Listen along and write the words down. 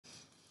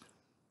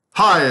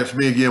Hi, it's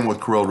me again with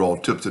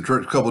CorelDraw Tips and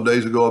Tricks. A couple of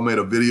days ago, I made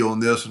a video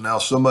on this, and now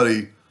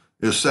somebody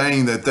is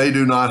saying that they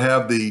do not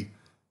have the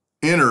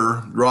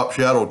inner drop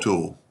shadow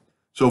tool.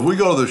 So if we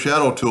go to the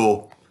shadow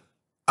tool,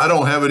 I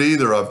don't have it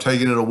either. I've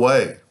taken it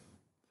away.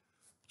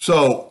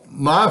 So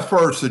my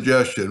first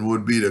suggestion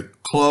would be to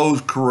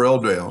close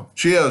CorelDraw.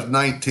 She has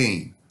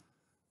 19.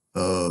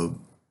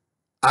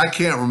 I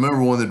can't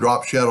remember when the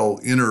drop shadow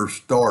inner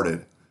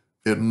started.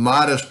 It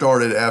might have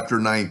started after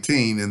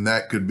 19, and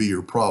that could be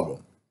your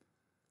problem.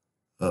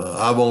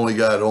 I've only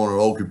got on an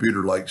old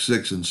computer like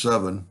 6 and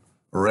 7,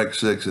 or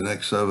X6 and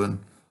X7,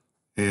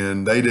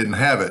 and they didn't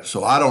have it.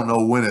 So I don't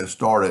know when it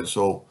started,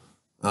 so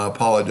I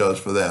apologize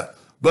for that.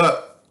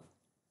 But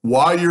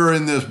while you're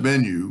in this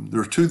menu,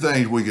 there's two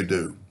things we could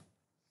do.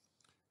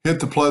 Hit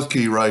the plus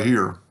key right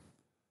here,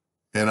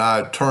 and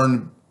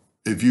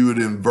if you would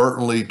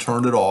inadvertently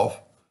turn it off,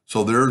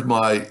 so there's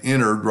my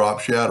inner drop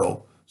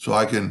shadow, so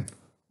I can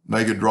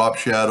make a drop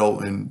shadow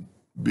and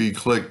be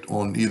clicked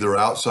on either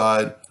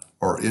outside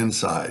or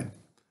inside.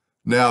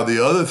 Now,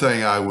 the other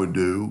thing I would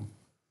do,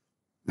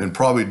 and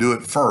probably do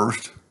it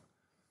first,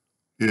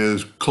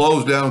 is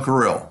close down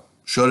Corel,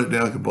 shut it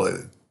down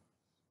completely.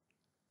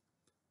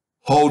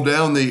 Hold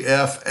down the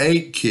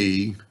F8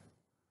 key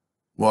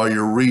while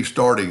you're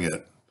restarting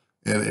it,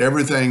 and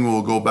everything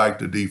will go back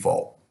to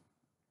default.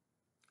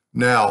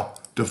 Now,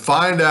 to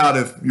find out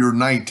if your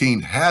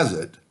 19 has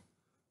it,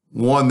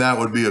 one, that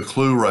would be a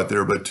clue right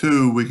there, but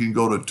two, we can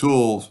go to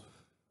Tools,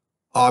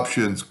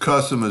 Options,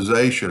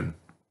 Customization,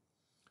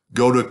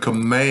 go to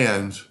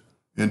Commands,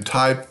 and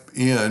type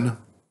in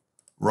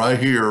right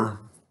here,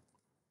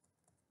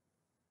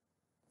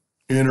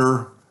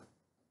 inner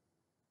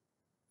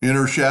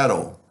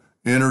shadow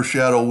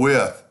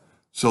width.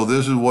 So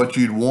this is what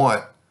you'd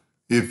want.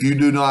 If you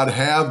do not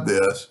have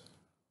this,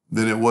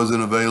 then it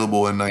wasn't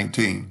available in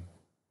 19.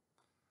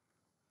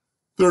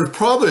 There's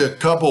probably a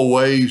couple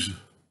ways,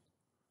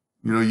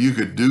 you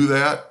could do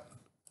that.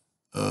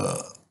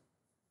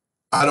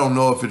 I don't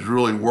know if it's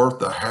really worth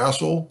the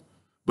hassle,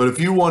 but if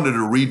you wanted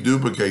to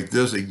reduplicate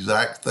this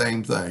exact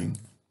same thing,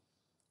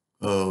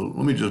 let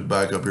me just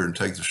back up here and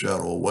take the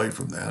shadow away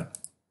from that.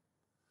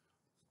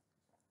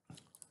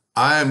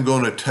 I am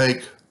going to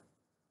take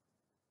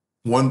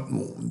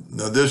one,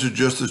 now this is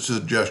just a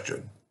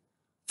suggestion.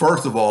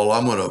 First of all,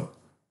 I'm going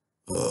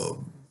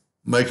to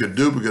make a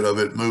duplicate of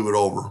it, move it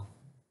over.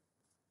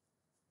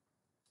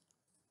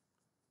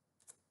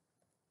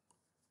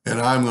 And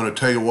I'm going to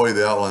take away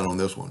the outline on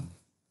this one.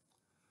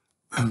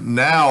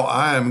 Now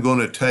I am going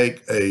to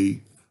take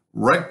a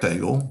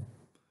rectangle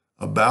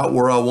about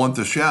where I want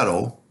the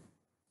shadow,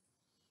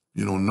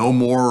 no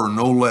more or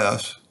no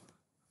less.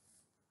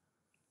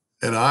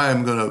 And I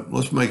am going to,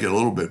 let's make it a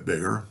little bit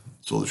bigger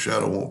so the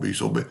shadow won't be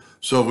so big.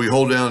 So we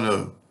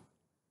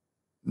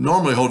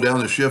normally hold down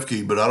the shift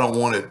key, but I don't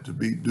want it to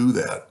do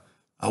that.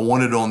 I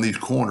want it on these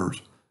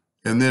corners.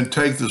 And then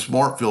take the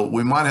smart fill.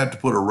 We might have to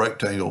put a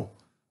rectangle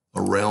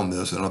around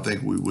this, and I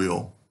think we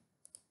will.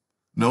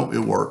 No, it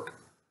worked.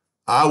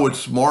 I would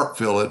smart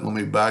fill it. Let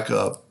me back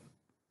up.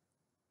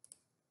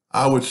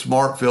 I would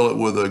smart fill it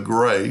with a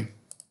gray.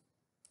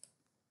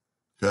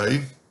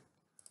 Okay.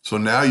 So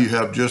now you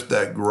have just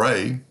that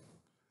gray.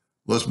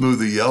 Let's move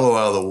the yellow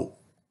out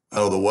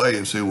of the way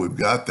and see we've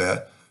got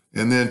that.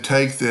 And then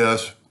take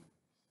this,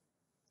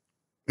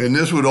 and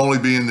this would only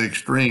be in the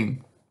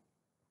extreme.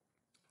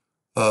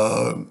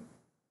 Go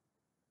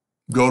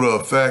to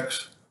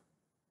Effects,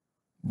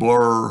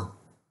 Blur,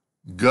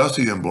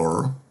 Gaussian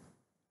Blur,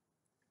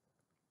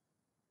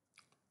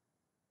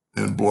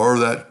 and blur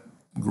that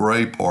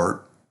gray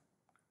part.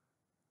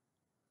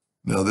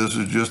 Now this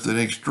is just an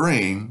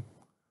extreme,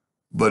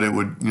 but it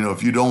would,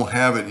 if you don't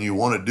have it and you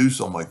want to do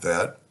something like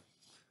that,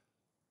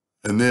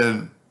 and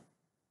then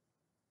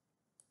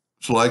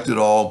select it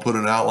all, put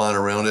an outline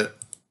around it,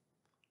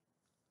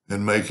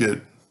 and make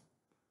it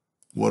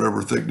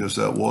whatever thickness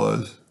that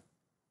was.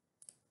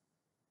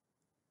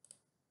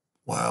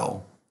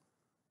 Wow.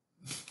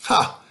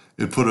 Ha!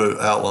 It put an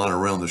outline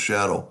around the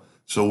shadow.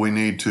 So we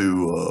need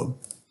to,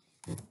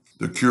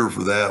 the cure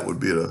for that would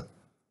be to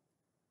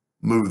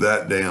move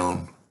that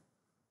down.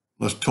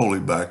 Let's totally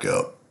back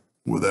up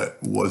where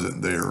that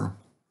wasn't there.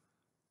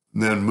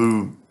 And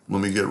then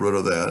let me get rid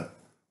of that.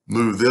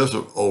 Move this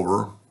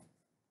over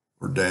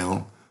or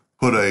down,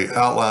 put an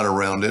outline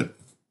around it,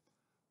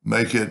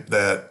 make it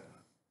that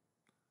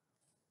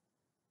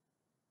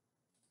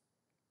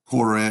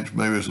 1/4 inch,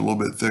 maybe it's a little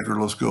bit thicker.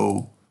 Let's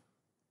go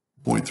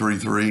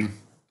 0.33,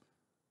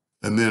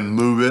 and then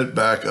move it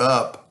back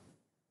up.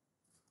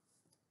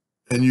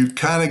 And you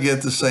kind of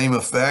get the same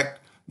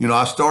effect.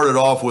 I started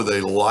off with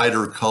a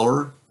lighter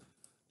color,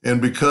 and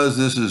because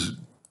this is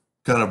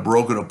kind of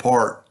broken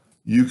apart,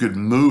 you could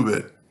move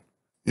it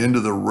into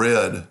the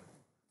red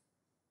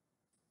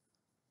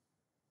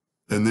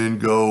and then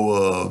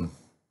go,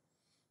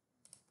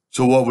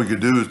 so what we could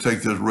do is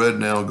take this red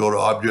now and go to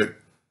Object,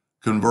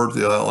 convert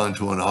the outline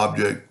to an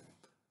object,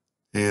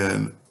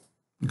 and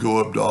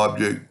go up to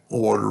Object,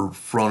 Order,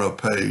 Front of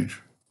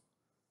Page.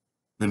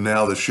 And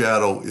now the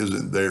shadow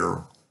isn't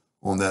there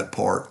on that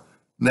part.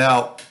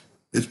 Now,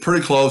 it's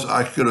pretty close.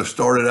 I could have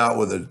started out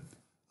with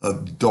a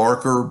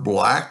darker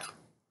black,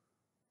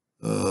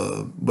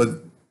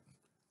 but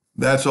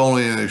that's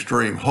only an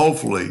extreme.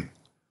 Hopefully,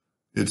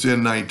 it's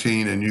in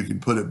 19 and you can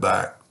put it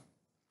back.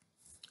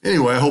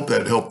 Anyway, I hope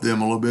that helped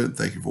them a little bit.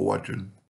 Thank you for watching.